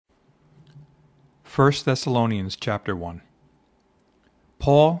1 Thessalonians chapter 1.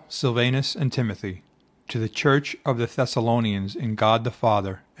 Paul, Silvanus, and Timothy, to the church of the Thessalonians in God the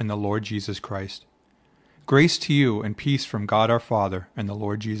Father and the Lord Jesus Christ. Grace to you and peace from God our Father and the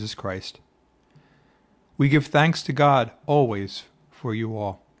Lord Jesus Christ. We give thanks to God always for you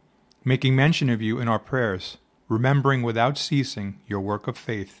all, making mention of you in our prayers, remembering without ceasing your work of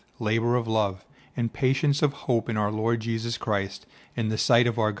faith, labor of love, and patience of hope in our Lord Jesus Christ in the sight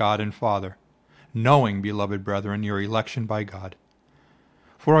of our God and Father, knowing, beloved brethren, your election by God.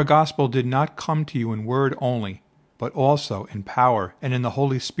 For our gospel did not come to you in word only, but also in power and in the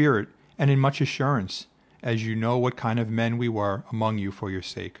Holy Spirit and in much assurance, as you know what kind of men we were among you for your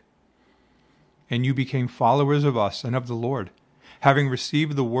sake. And you became followers of us and of the Lord, having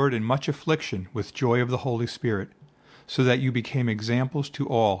received the word in much affliction with joy of the Holy Spirit, so that you became examples to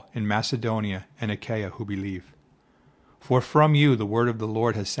all in Macedonia and Achaia who believe. For from you the word of the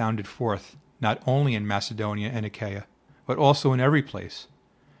Lord has sounded forth, not only in Macedonia and Achaia, but also in every place.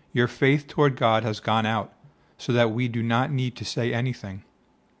 Your faith toward God has gone out, so that we do not need to say anything.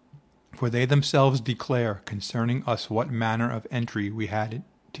 For they themselves declare concerning us what manner of entry we had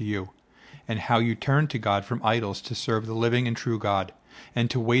to you, and how you turned to God from idols to serve the living and true God,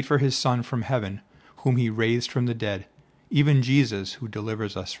 and to wait for his Son from heaven, whom he raised from the dead, even Jesus, who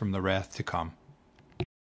delivers us from the wrath to come.